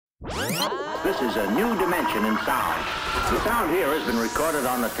This is a new dimension in sound. The sound here has been recorded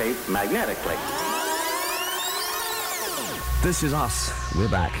on the tape magnetically. This is us. We're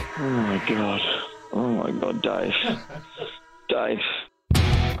back. Oh my God. Oh my God, Dave. Dave.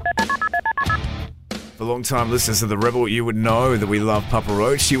 For long-time listeners of The Rebel, you would know that we love Papa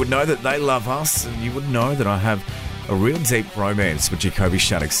Roach. You would know that they love us. And you would know that I have a real deep romance with Jacoby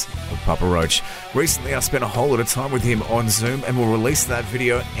Shaddix of Papa Roach. Recently, I spent a whole lot of time with him on Zoom, and we'll release that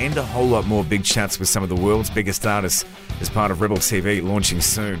video and a whole lot more big chats with some of the world's biggest artists as part of Rebel TV launching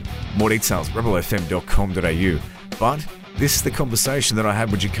soon. More details, rebelfm.com.au. But this is the conversation that I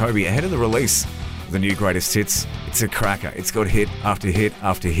had with Jacoby ahead of the release of the new greatest hits. It's a cracker. It's got hit after hit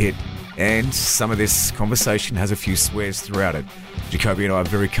after hit. And some of this conversation has a few swears throughout it. Jacoby and I are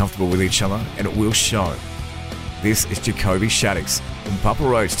very comfortable with each other, and it will show. This is Jacoby Shaddix from Papa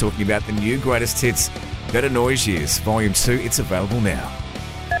Roach talking about the new greatest hits, Better Noise Years, Volume 2. It's available now.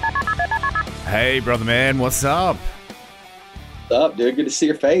 Hey, brother man, what's up? What's up, dude? Good to see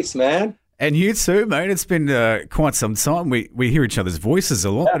your face, man. And you too, mate. It's been quite some time. We hear each other's voices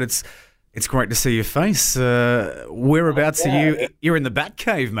a lot, but it's great to see your face. Whereabouts are you? You're in the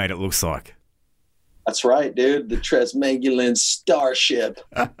Batcave, mate, it looks like. That's right, dude. The Tresmagulan Starship.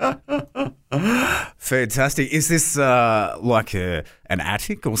 Fantastic. Is this like an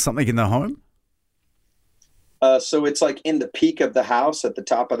attic or something in the home? So it's like in the peak of the house, at the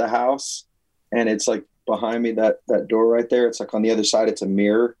top of the house. And it's like behind me, that door right there. It's like on the other side, it's a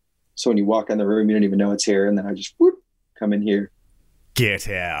mirror. So when you walk in the room, you don't even know it's here. And then I just come in here. Get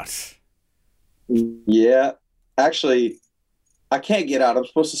out. Yeah. Actually, I can't get out. I'm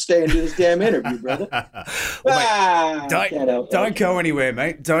supposed to stay and do this damn interview, brother. Well, mate, don't go anywhere,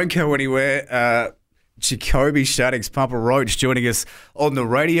 mate. Don't go anywhere. Jacoby Shaddix, Papa Roach, joining us on the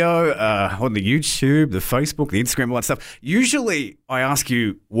radio, on the YouTube, the Facebook, the Instagram, all that stuff. Usually I ask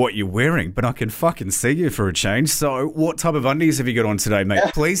you what you're wearing, but I can fucking see you for a change. So what type of undies have you got on today, mate?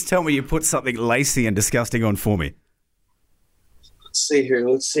 Please tell me you put something lacy and disgusting on for me. Let's see here.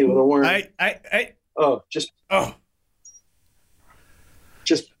 Let's see what I'm wearing. Hey. Oh.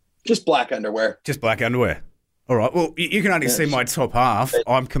 Just black underwear. Just black underwear. All right. Well, you can only see my top half.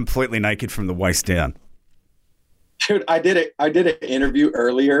 I'm completely naked from the waist down. Dude, I did an interview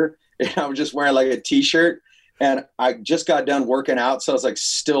earlier, and I was just wearing like a t-shirt, and I just got done working out, so I was like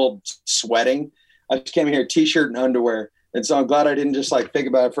still sweating. I just came here t-shirt and underwear, and so I'm glad I didn't just like think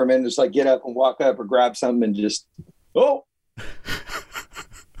about it for a minute, just like get up and walk up or grab something and just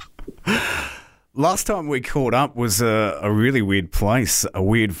Last time we caught up was a really weird place, a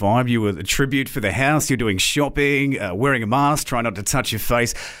weird vibe. You were the tribute for the house. You're doing shopping, wearing a mask, trying not to touch your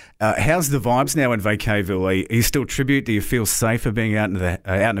face. How's the vibes now in Vacayville? Are you still tribute? Do you feel safer being out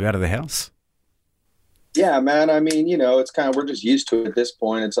and about of the house? Yeah, man. I mean, it's kind of, we're just used to it at this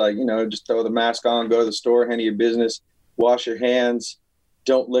point. It's like, just throw the mask on, go to the store, handle your business, wash your hands.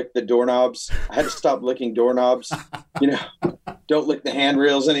 Don't lick the doorknobs. I had to stop licking doorknobs. Don't lick the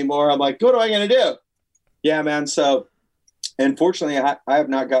handrails anymore. I'm like, what am I going to do? Yeah, man. So, unfortunately, I have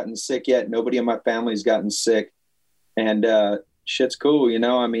not gotten sick yet. Nobody in my family's gotten sick. And shit's cool,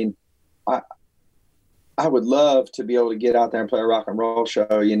 I mean, I would love to be able to get out there and play a rock and roll show,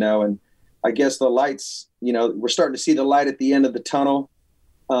 and I guess the lights, we're starting to see the light at the end of the tunnel.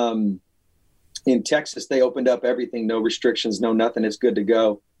 In Texas, they opened up everything, no restrictions, no nothing. It's good to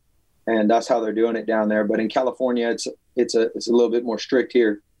go. And that's how they're doing it down there. But in California, it's a little bit more strict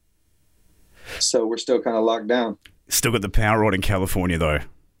here. So we're still kind of locked down. Still got the power on in California, though.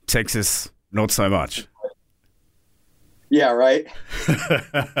 Texas, not so much. Yeah, right.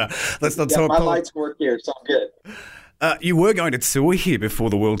 Let's not talk. My lights work here, so I'm good. You were going to tour here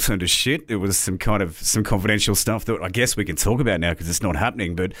before the world turned to shit. There was some confidential stuff that I guess we can talk about now because it's not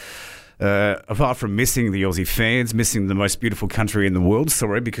happening. But apart from missing the Aussie fans, missing the most beautiful country in the world,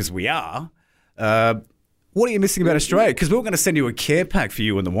 because we are, what are you missing about Australia? Because we were going to send you a care pack for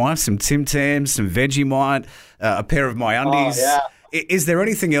you and the wife, some Tim Tams, some Vegemite, a pair of my undies. Oh, yeah. Is there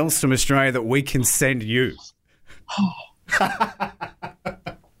anything else from Australia that we can send you?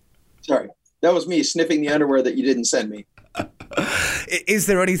 Sorry. That was me sniffing the underwear that you didn't send me. Is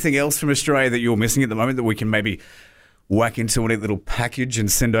there anything else from Australia that you're missing at the moment that we can maybe whack into a neat little package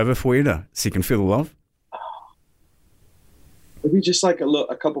and send over for you so you can feel the love? Maybe just like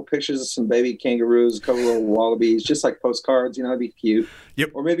a couple pictures of some baby kangaroos, a couple little wallabies, just like postcards, that'd be cute.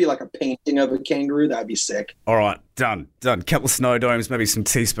 Yep. Or maybe like a painting of a kangaroo, that'd be sick. All right, done. Couple of snow domes, maybe some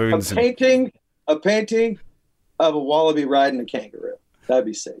teaspoons. A painting of a wallaby riding a kangaroo. That'd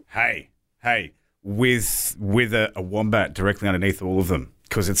be sick. Hey, with a wombat directly underneath all of them,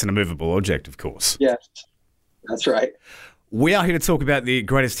 because it's an immovable object, of course. Yes, that's right. We are here to talk about the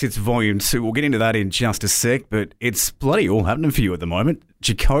Greatest Hits Volume 2. We'll get into that in just a sec, but it's bloody all happening for you at the moment.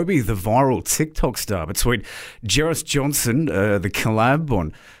 Jacoby, the viral TikTok star, between Jerris Johnson, the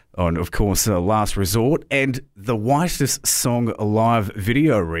collab on of course, Last Resort, and the Whitest Song Alive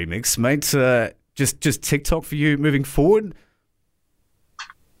video remix. Mate, just TikTok for you moving forward?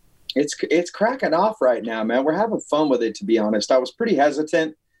 It's cracking off right now, man. We're having fun with it, to be honest. I was pretty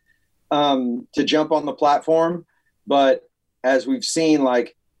hesitant to jump on the platform, but as we've seen,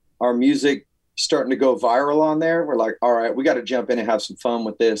 like, our music starting to go viral on there, we're like, all right, we got to jump in and have some fun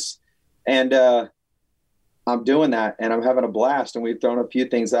with this. And I'm doing that, and I'm having a blast. And we've thrown a few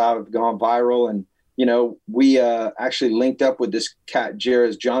things out, have gone viral. And, you know, we actually linked up with this cat,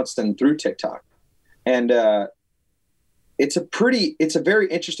 Jerris Johnson, through TikTok. And it's a very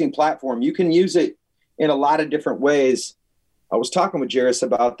interesting platform. You can use it in a lot of different ways. I was talking with Jerris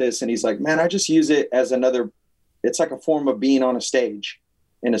about this, and he's like, man, I just use it as it's like a form of being on a stage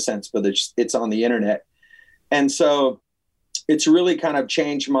in a sense, but it's on the internet. And so it's really kind of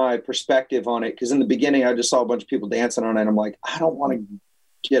changed my perspective on it. Cause in the beginning, I just saw a bunch of people dancing on it. And I'm like, I don't want to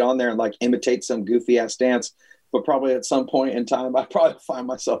get on there and like imitate some goofy ass dance, but probably at some point in time, I probably find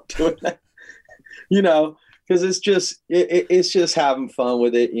myself doing that, you know, cause it's just having fun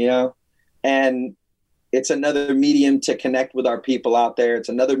with it, you know, and it's another medium to connect with our people out there. It's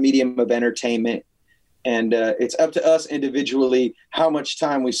another medium of entertainment. And it's up to us individually how much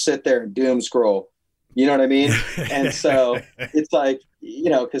time we sit there and doom scroll. You know what I mean? And so it's like,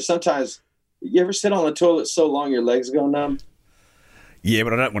 you know, because sometimes you ever sit on the toilet so long your legs go numb? Yeah,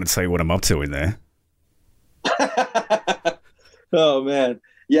 but I don't want to tell you what I'm up to in there. Oh, man.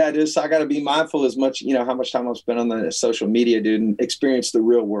 Yeah, I got to be mindful as much, you know, how much time I've spent on the social media, dude, and experience the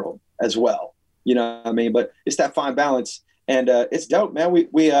real world as well. You know what I mean? But it's that fine balance. And it's dope, man.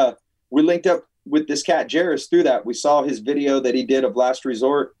 We linked up with this cat Jerris through that. We saw his video that he did of Last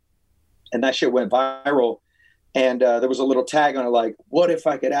Resort, and that shit went viral. And there was a little tag on it like, what if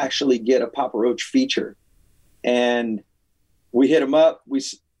I could actually get a Papa Roach feature? And we hit him up. We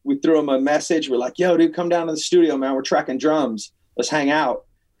threw him a message. We're like, yo, dude, come down to the studio, man. We're tracking drums. Let's hang out.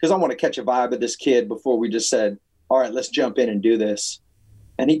 Because I want to catch a vibe of this kid before we just said, all right, let's jump in and do this.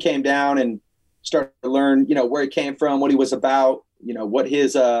 And he came down and started to learn, you know, where he came from, what he was about, you know, what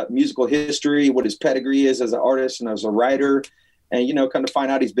his musical history, what his pedigree is as an artist and as a writer. And, you know, come to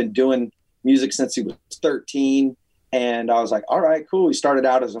find out he's been doing music since he was 13. And I was like, all right, cool. He started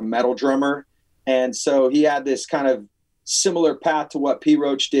out as a metal drummer. And so he had this kind of similar path to what P.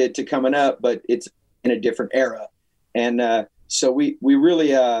 Roach did to coming up, but it's in a different era. And so we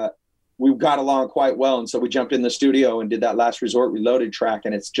really, we got along quite well. And so we jumped in the studio and did that Last Resort Reloaded track,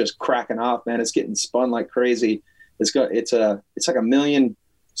 and it's just cracking off, man. It's getting spun like crazy. It's like 1 million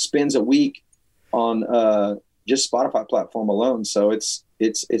spins a week on just Spotify platform alone. So it's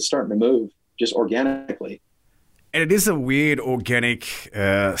starting to move just organically. And it is a weird, organic,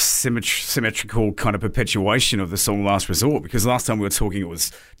 symmetrical kind of perpetuation of the song Last Resort, because last time we were talking, it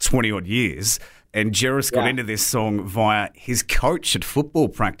was 20-odd years, and Jerris got into this song via his coach at football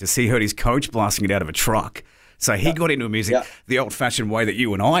practice. He heard his coach blasting it out of a truck. So he got into music the old-fashioned way that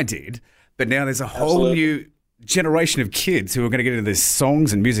you and I did, but now there's a whole new generation of kids who are going to get into these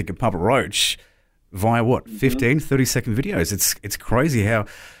songs and music of Papa Roach via 15, 30-second videos. It's crazy how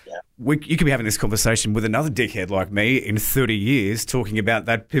you could be having this conversation with another dickhead like me in 30 years talking about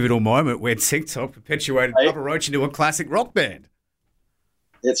that pivotal moment where TikTok perpetuated Papa Roach into a classic rock band.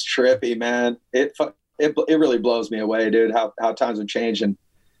 It's trippy, man. It really blows me away, dude, how times have changed. And,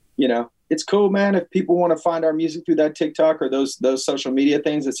 you know, it's cool, man. If people want to find our music through that TikTok or those social media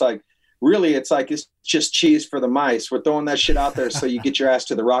things, it's like, really, it's just cheese for the mice. We're throwing that shit out there so you get your ass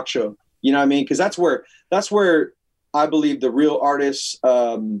to the rock show. You know what I mean? Because that's where I believe the real artists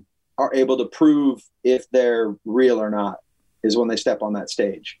are able to prove if they're real or not, is when they step on that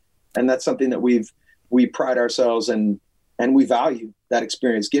stage. And that's something that we pride ourselves in, and we value that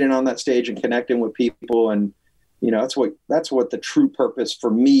experience, getting on that stage and connecting with people. And, you know, that's what the true purpose for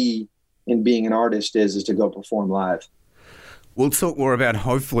me in being an artist is to go perform live. We'll talk more about,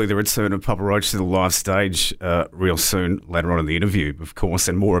 hopefully, the return of Papa Roach to the live stage real soon, later on in the interview, of course,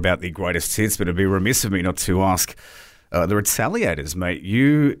 and more about the greatest hits. But it'd be remiss of me not to ask the Retaliators, mate.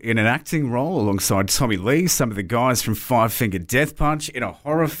 You in an acting role alongside Tommy Lee, some of the guys from Five Finger Death Punch, in a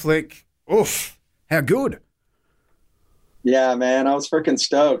horror flick. Oof, how good. Yeah, man, I was freaking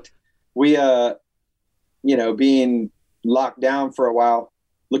stoked. We, you know, being locked down for a while,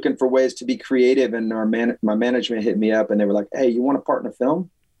 looking for ways to be creative, and my management hit me up and they were like, hey, you want to part in a film?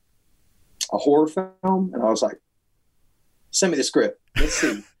 A horror film? And I was like, send me the script. Let's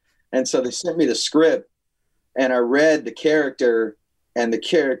see. And so they sent me the script, and I read the character, and the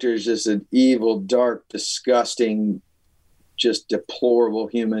character is just an evil, dark, disgusting, just deplorable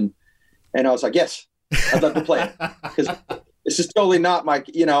human. And I was like, yes, I'd love to play it, because this is totally not my,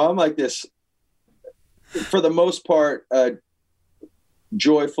 I'm like this, for the most part,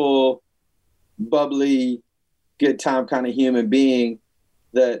 joyful, bubbly, good time kind of human being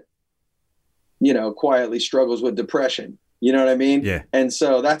that, quietly struggles with depression. You know what I mean? Yeah. And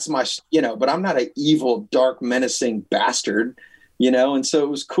so that's my, but I'm not an evil, dark, menacing bastard, and so it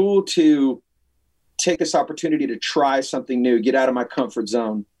was cool to take this opportunity to try something new, get out of my comfort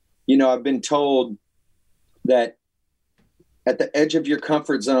zone. I've been told that at the edge of your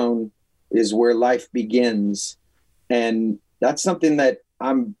comfort zone is where life begins. And that's something that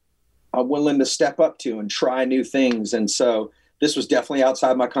I'm willing to step up to and try new things. And so this was definitely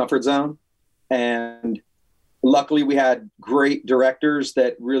outside my comfort zone. And luckily we had great directors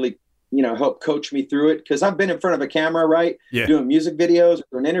that really, helped coach me through it. Because I've been in front of a camera, right? Yeah. Doing music videos,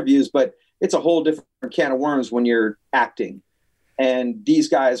 doing interviews, but it's a whole different can of worms when you're acting. And these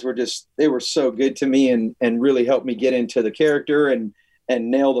guys they were so good to me and really helped me get into the character and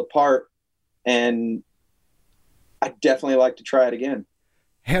nail the part. And I definitely like to try it again.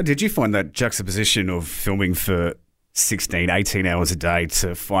 How did you find that juxtaposition of filming for 16, 18 hours a day to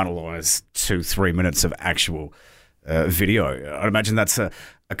finalise 2-3 minutes of actual video? I'd imagine that's a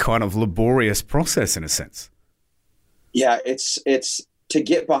kind of laborious process in a sense. Yeah, it's to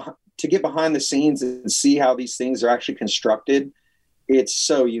get behind the scenes and see how these things are actually constructed. It's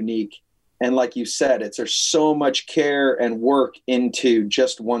so unique. And like you said, there's so much care and work into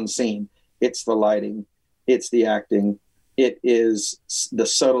just one scene. It's the lighting, it's the acting, it is the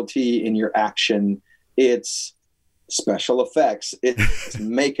subtlety in your action, it's special effects, it's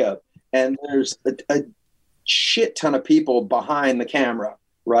makeup, and there's a shit ton of people behind the camera,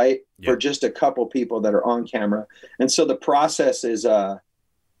 right? Yep. For just a couple people that are on camera. And so the process is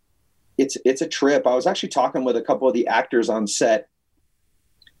it's a trip. I was actually talking with a couple of the actors on set,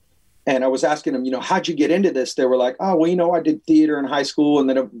 and I was asking them, how'd you get into this? They were like, oh, well, I did theater in high school, and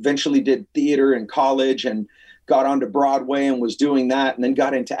then eventually did theater in college and got onto Broadway and was doing that, and then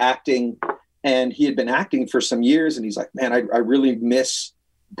got into acting. And he had been acting for some years, and he's like, man, I really miss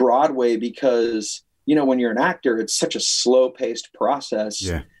Broadway because, when you're an actor, it's such a slow paced process.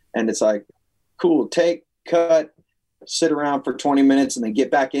 Yeah. And it's like, cool, take, cut, sit around for 20 minutes and then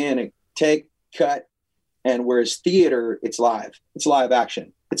get back in and take, cut. And whereas theater, it's live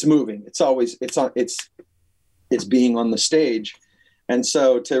action. It's moving. It's being on the stage. And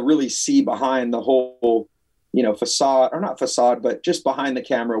so to really see behind the whole, facade, or not facade, but just behind the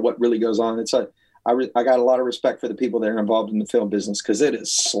camera, what really goes on. I got a lot of respect for the people that are involved in the film business, because it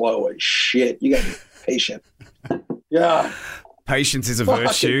is slow as shit. You got to be patient. Yeah. Patience is a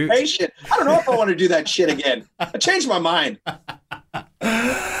virtue. Patient. I don't know if I want to do that shit again. I changed my mind.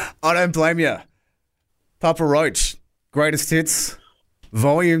 I don't blame you. Papa Roach, Greatest Hits,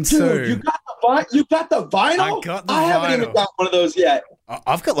 Volume 2. Dude, you got the vinyl? I got the vinyl. Haven't even got one of those yet.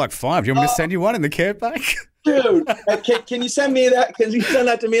 I've got like 5. Do you want me to send you one in the care pack? Dude, can you send me that? Can you send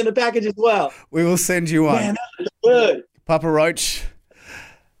that to me in the package as well? We will send you one. Man, that's good. Papa Roach,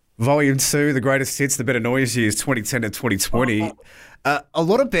 Volume 2, The Greatest Hits, The Better Noise Years, 2010 to 2020. A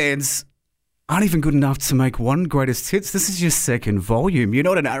lot of bands aren't even good enough to make one Greatest Hits. This is your second volume. You're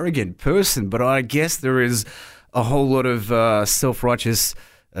not an arrogant person, but I guess there is a whole lot of self-righteous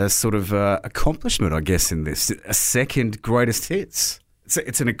sort of accomplishment, I guess, in this. A second Greatest Hits.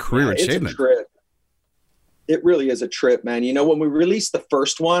 It's a career achievement. It's a trip. It really is a trip, man. When we released the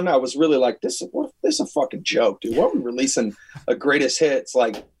first one, I was really like, this is a fucking joke, dude. Why are we releasing a Greatest Hits?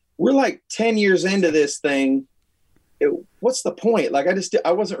 Like, we're like 10 years into this thing. What's the point? Like,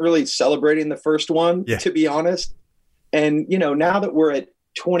 I wasn't really celebrating the first one, to be honest. And, now that we're at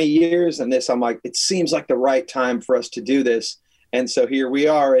 20 years in this, I'm like, it seems like the right time for us to do this. And so here we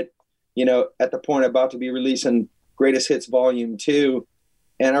are at the point about to be releasing Greatest Hits Volume 2.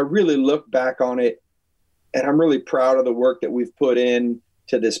 And I really look back on it, and I'm really proud of the work that we've put in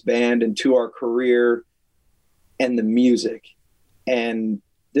to this band and to our career and the music. And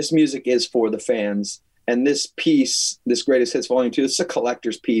this music is for the fans. And this piece, this Greatest Hits Volume 2, it's a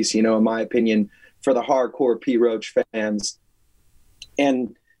collector's piece, in my opinion, for the hardcore P. Roach fans.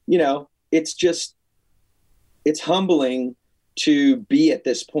 And, it's humbling to be at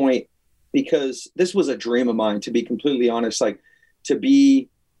this point, because this was a dream of mine, to be completely honest, like to be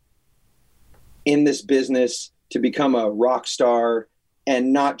in this business, to become a rock star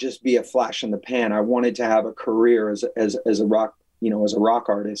and not just be a flash in the pan. I wanted to have a career as a rock, as a rock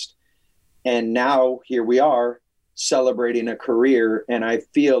artist. And now here we are celebrating a career. And I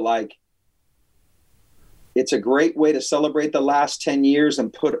feel like it's a great way to celebrate the last 10 years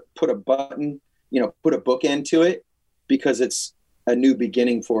and put a button, put a bookend to it, because it's a new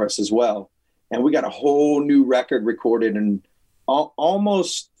beginning for us as well. And we got a whole new record recorded and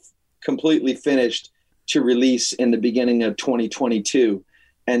almost completely finished to release in the beginning of 2022.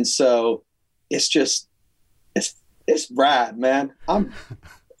 And so it's just, it's rad, man.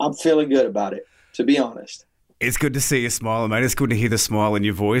 I'm feeling good about it, to be honest. It's good to see you smiling, mate. It's good to hear the smile in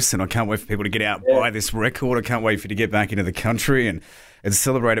your voice, and I can't wait for people to get out, buy this record. I can't wait for you to get back into the country and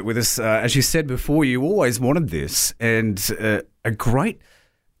celebrate it with us. As you said before, you always wanted this, and a great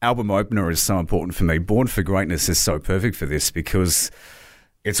album opener is so important for me. Born for Greatness is so perfect for this, because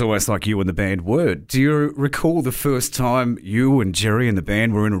it's almost like you and the band were. Do you recall the first time you and Jerry and the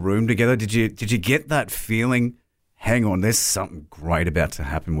band were in a room together? Did you get that feeling, hang on, there's something great about to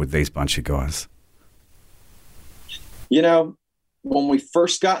happen with these bunch of guys? When we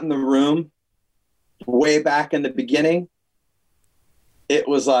first got in the room, way back in the beginning, it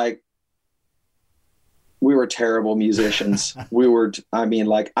was like we were terrible musicians.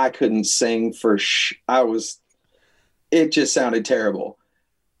 I couldn't sing it just sounded terrible.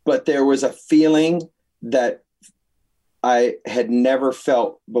 But there was a feeling that I had never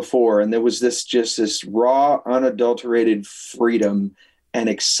felt before. And there was this raw, unadulterated freedom and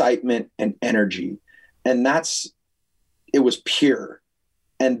excitement and energy. And it was pure.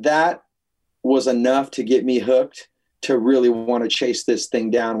 And that was enough to get me hooked to really want to chase this thing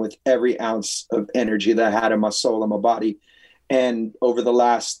down with every ounce of energy that I had in my soul and my body. And over the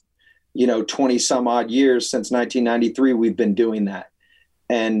last, 20 some odd years, since 1993, we've been doing that.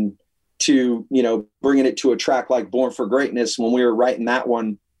 And to, bringing it to a track like Born for Greatness, when we were writing that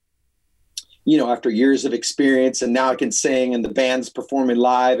one, after years of experience, and now I can sing and the band's performing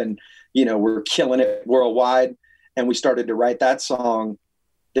live and, we're killing it worldwide. And we started to write that song,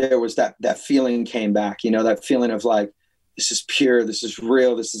 there was that feeling came back, that feeling of like, this is pure, this is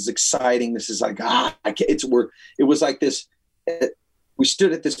real, this is exciting, this is like, it was like this, we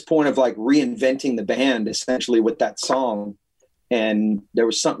stood at this point of like reinventing the band essentially with that song. And there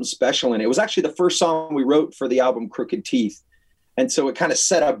was something special in it. It was actually the first song we wrote for the album Crooked Teeth. And so it kind of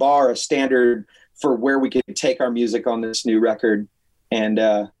set a standard for where we could take our music on this new record.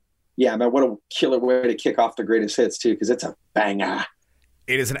 And, yeah, man, what a killer way to kick off the greatest hits, too, because it's a banger.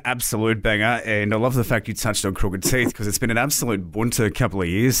 It is an absolute banger, and I love the fact you touched on Crooked Teeth, because it's been an absolute bunter couple of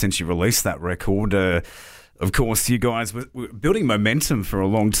years since you released that record. Of course, you guys were building momentum for a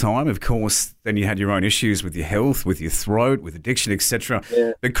long time. Of course, then you had your own issues with your health, with your throat, with addiction, etc.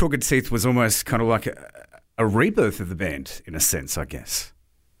 Yeah. But Crooked Teeth was almost kind of like a rebirth of the band, in a sense, I guess.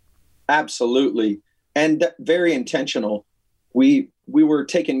 Absolutely, and very intentional. We were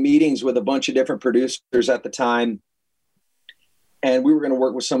taking meetings with a bunch of different producers at the time, and we were going to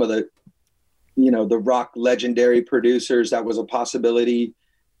work with some of the, the rock legendary producers. That was a possibility.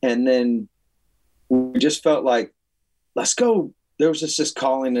 And then we just felt like, let's go. There was just this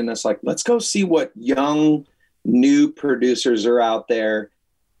calling in us, like, let's go see what young, new producers are out there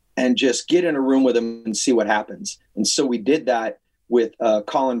and just get in a room with them and see what happens. And so we did that with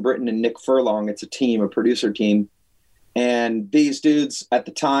Colin Britton and Nick Furlong. It's a producer team. And these dudes at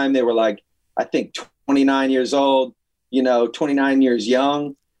the time, they were like, I think 29 years old, 29 years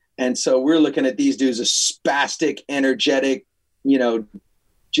young. And so we're looking at these dudes as spastic, energetic,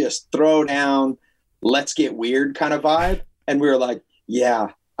 just throw down, let's get weird kind of vibe. And we were like,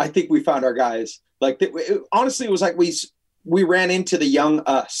 yeah, I think we found our guys. Like, honestly, it was like we ran into the young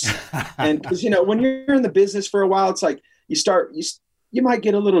us. And because, when you're in the business for a while, it's like you might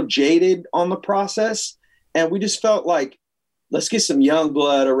get a little jaded on the process. And we just felt like, let's get some young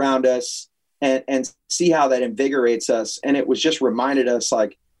blood around us and see how that invigorates us. And it was just reminded us,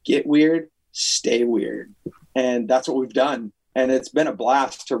 like, get weird, stay weird. And that's what we've done. And it's been a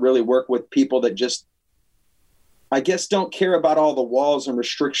blast to really work with people that just, I guess, don't care about all the walls and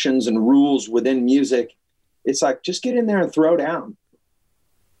restrictions and rules within music. It's like, just get in there and throw down.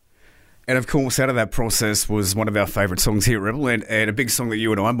 And of course, out of that process was one of our favourite songs here at Rebel, and a big song that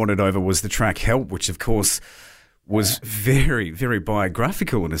you and I bonded over was the track Help, which of course was very, very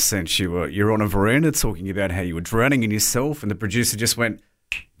biographical in a sense. You're on a veranda talking about how you were drowning in yourself, and the producer just went,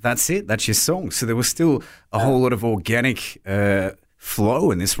 that's it, that's your song. So there was still a whole lot of organic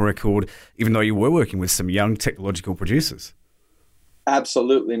flow in this record, even though you were working with some young technological producers.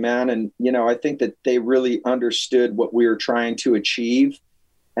 Absolutely, man. And, I think that they really understood what we were trying to achieve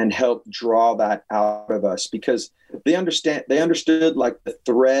and help draw that out of us, because they understood like the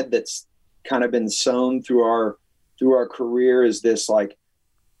thread that's kind of been sewn through our career is this like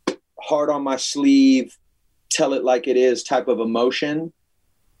heart on my sleeve, tell it like it is type of emotion.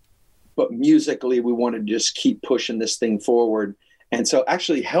 but musically we wanted to just keep pushing this thing forward. And so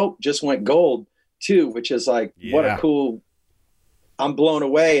actually Help just went gold too, which is like, what a cool, I'm blown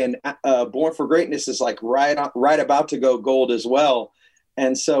away. And Born for Greatness is like right about to go gold as well.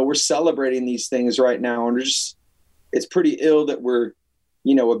 And so we're celebrating these things right now. And it's pretty ill that we're,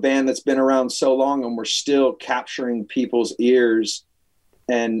 you know, a band that's been around so long and we're still capturing people's ears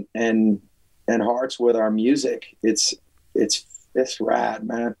and hearts with our music. It's rad,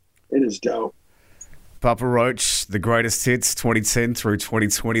 man. It is dope. Papa Roach, the greatest hits, 2010 through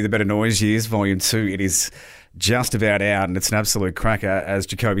 2020, the Better Noise Years, Volume 2. It is just about out, and it's an absolute cracker. As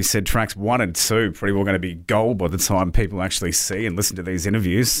Jacoby said, tracks 1 and 2 pretty well going to be gold by the time people actually see and listen to these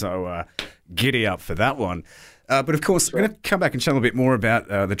interviews. So giddy up for that one. But of course, we're going to come back and chat a little bit more about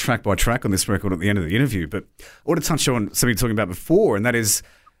the track by track on this record at the end of the interview. But I want to touch on something you were talking about before, and that is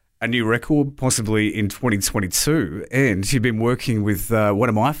a new record, possibly in 2022. And you've been working with one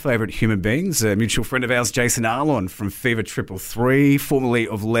of my favourite human beings, a mutual friend of ours, Jason Arlon from Fever 333, formerly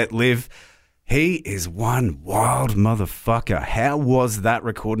of Let Live. He is one wild motherfucker. How was that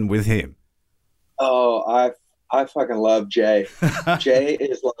recording with him? Oh, I fucking love Jay. Jay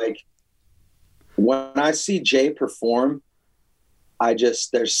is like, when I see Jay perform,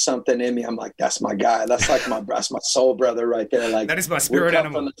 there's something in me. I'm like, that's my guy. That's like that's my soul brother right there. Like, that is my spirit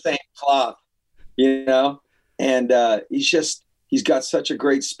animal. From the same cloth, you know? And he's got such a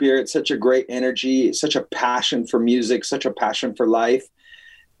great spirit, such a great energy, such a passion for music, such a passion for life.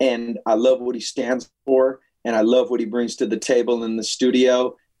 And I love what he stands for. And I love what he brings to the table in the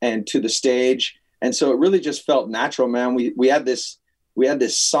studio and to the stage. And so it really just felt natural, man. We had this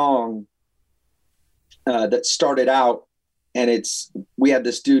song that started out, and we had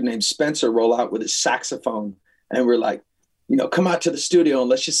this dude named Spencer roll out with his saxophone, and we're like, you know, come out to the studio and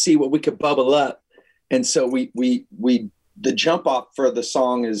let's just see what we could bubble up. And so the jump off for the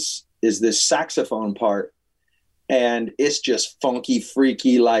song is this saxophone part, and it's just funky,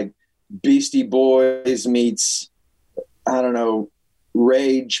 freaky, like Beastie Boys meets, I don't know,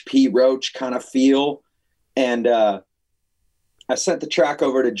 Rage, Pete Roach kind of feel. And I sent the track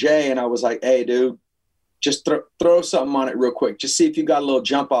over to Jay, and I was like, hey, dude, just throw something on it real quick. Just see if you got a little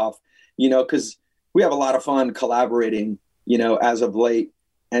jump off, you know, because we have a lot of fun collaborating, you know, as of late.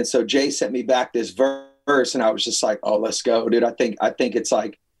 And so Jay sent me back this verse, and I was just like, oh, let's go, dude. I think it's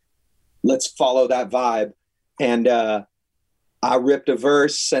like, let's follow that vibe. And I ripped a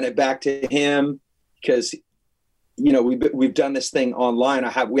verse, sent it back to him because, you know, we've done this thing online.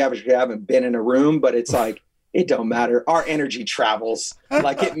 We actually haven't been in a room, but it's like, it don't matter. Our energy travels,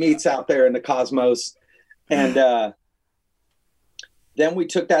 like it meets out there in the cosmos. And then we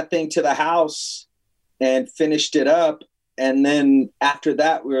took that thing to the house and finished it up. And then after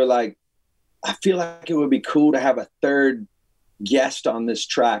that, we were like, I feel like it would be cool to have a third guest on this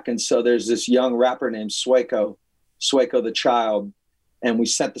track. And so there's this young rapper named Swayco the Child. And we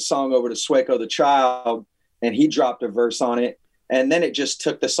sent the song over to Swayco the Child, and he dropped a verse on it. And then it just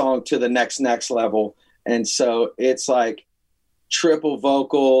took the song to the next level. And so it's like triple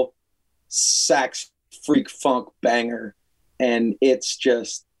vocal, sax, freak funk banger. And it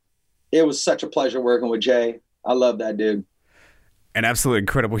was such a pleasure working with Jay. I love that dude. An absolute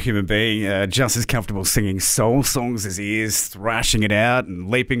incredible human being, just as comfortable singing soul songs as he is thrashing it out and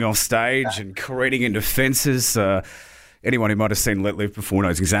leaping off stage and creating into fences. Anyone who might have seen Let Live before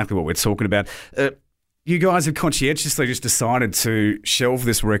knows exactly what we're talking about. You guys have conscientiously just decided to shelve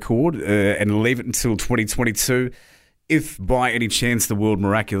this record and leave it until 2022. If by any chance the world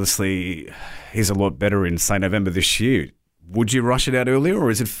miraculously is a lot better in, say, November this year, would you rush it out earlier, or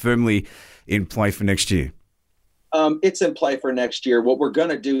is it firmly in play for next year? It's in play for next year. What we're going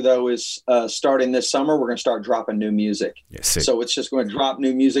to do, though, is starting this summer, we're going to start dropping new music. Yes, so it's just going to drop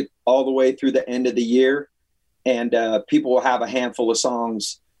new music all the way through the end of the year. And people will have a handful of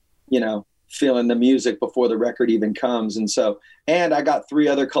songs, you know, feeling the music before the record even comes. And I got 3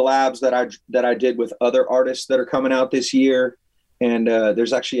 other collabs that I did with other artists that are coming out this year. And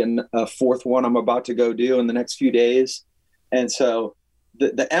there's actually a 4th one I'm about to go do in the next few days. And so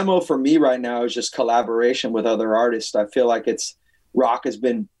the MO for me right now is just collaboration with other artists. I feel like rock has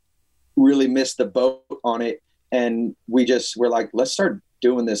been really missed the boat on it. And we're like, let's start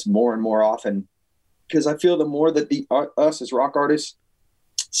doing this more and more often. Because I feel the more that us as rock artists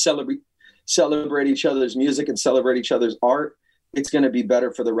celebrate each other's music and celebrate each other's art, it's going to be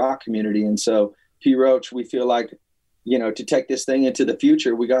better for the rock community. And so P. Roach, we feel like, you know, to take this thing into the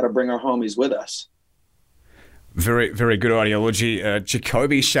future, we got to bring our homies with us. Very, very good ideology.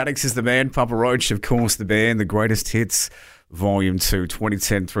 Jacoby Shaddix is the man. Papa Roach, of course, the band, the greatest hits, Volume 2,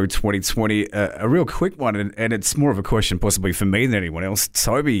 2010 through 2020. A real quick one, and it's more of a question possibly for me than anyone else.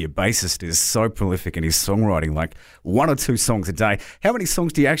 Toby, your bassist, is so prolific in his songwriting, like 1 or 2 songs a day. How many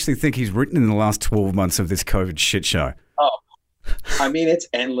songs do you actually think he's written in the last 12 months of this COVID shit show? Oh, I mean, it's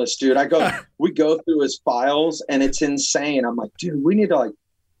endless, dude. We go through his files, and it's insane. I'm like, dude, we need to,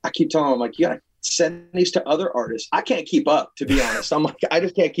 I keep telling him, I'm like, you got to send these to other artists. I can't keep up, to be honest. I'm like, I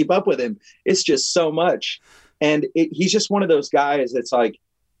just can't keep up with him. It's just so much. And he's just one of those guys that's like,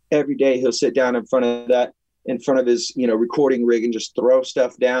 every day he'll sit down in front of his, recording rig and just throw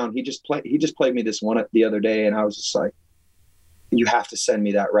stuff down. He just played me this one the other day, and I was just like, you have to send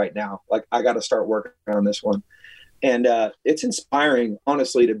me that right now. Like, I got to start working on this one. And it's inspiring,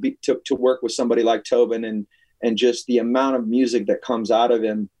 honestly, to work with somebody like Tobin and just the amount of music that comes out of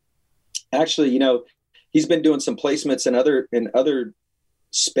him. Actually, he's been doing some placements in other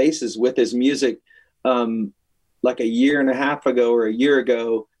spaces with his music. Like a year and a half ago or a year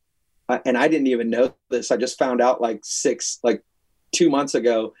ago. And I didn't even know this. I just found out 2 months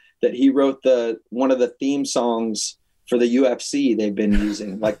ago that he wrote one of the theme songs for the UFC they've been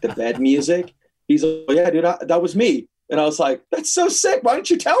using, like the bed music. He's like, yeah, dude, that was me. And I was like, that's so sick. Why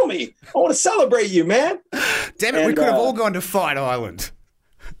didn't you tell me? I want to celebrate you, man. Damn it, we could have all gone to Fight Island.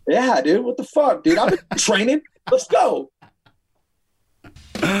 Yeah, dude, what the fuck, dude? I've been training. Let's go.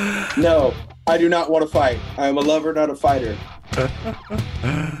 No, I do not want to fight. I am a lover, not a fighter.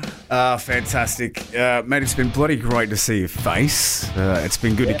 Fantastic. Mate, it's been bloody great to see your face. It's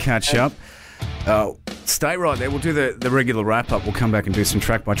been good to catch up. Stay right there. We'll do the regular wrap-up. We'll come back and do some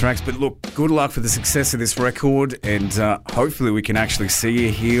track by tracks. But look, good luck for the success of this record, and hopefully we can actually see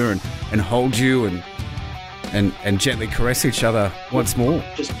you here and hold you and gently caress each other once more.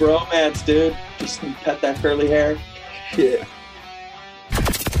 Just bromance, dude. Just pet that curly hair. Shit.